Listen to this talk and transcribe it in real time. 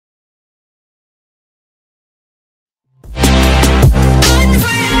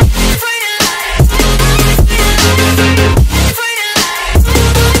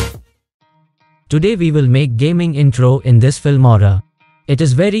Today we will make gaming intro in this Filmora. It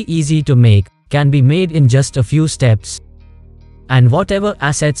is very easy to make, can be made in just a few steps. And whatever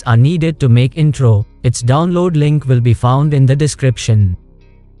assets are needed to make intro, its download link will be found in the description.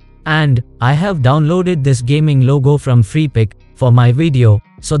 And I have downloaded this gaming logo from FreePic for my video,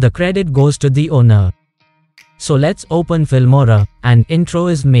 so the credit goes to the owner. So let's open Filmora, and intro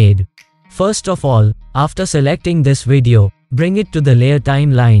is made. First of all, after selecting this video, bring it to the layer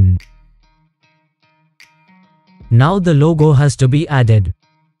timeline. Now the logo has to be added.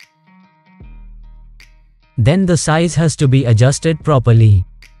 Then the size has to be adjusted properly.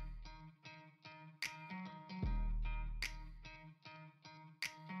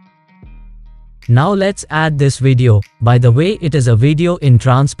 Now let's add this video. By the way, it is a video in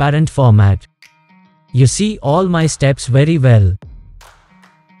transparent format. You see all my steps very well.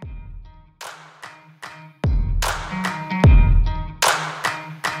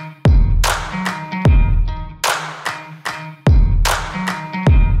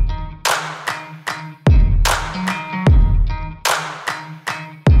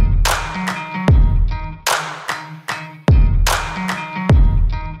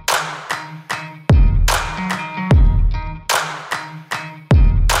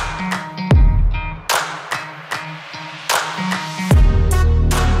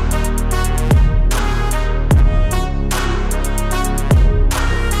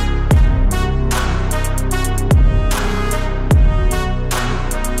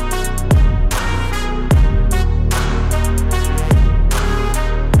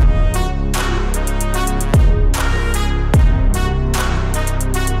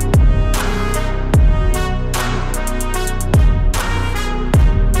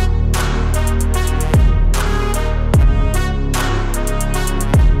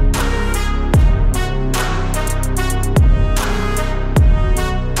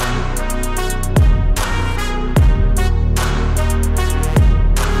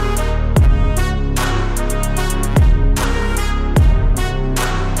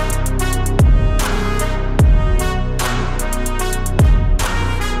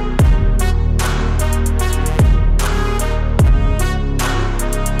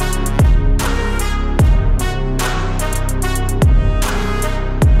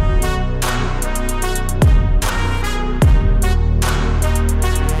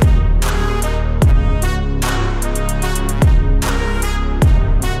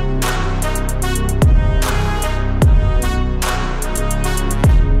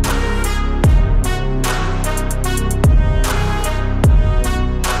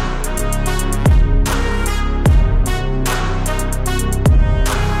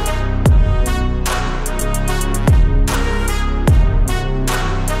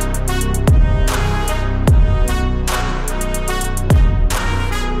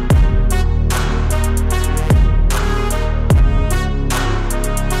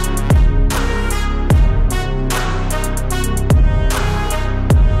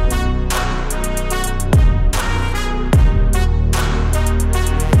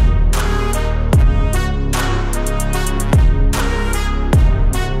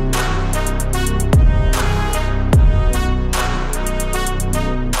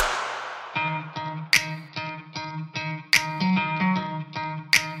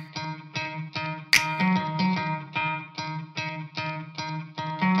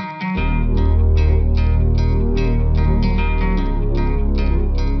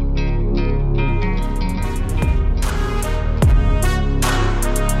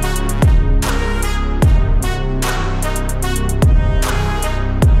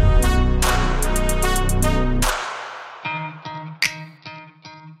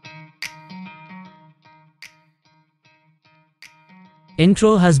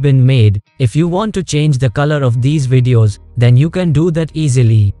 Intro has been made. If you want to change the color of these videos, then you can do that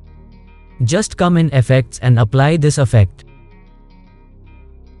easily. Just come in effects and apply this effect.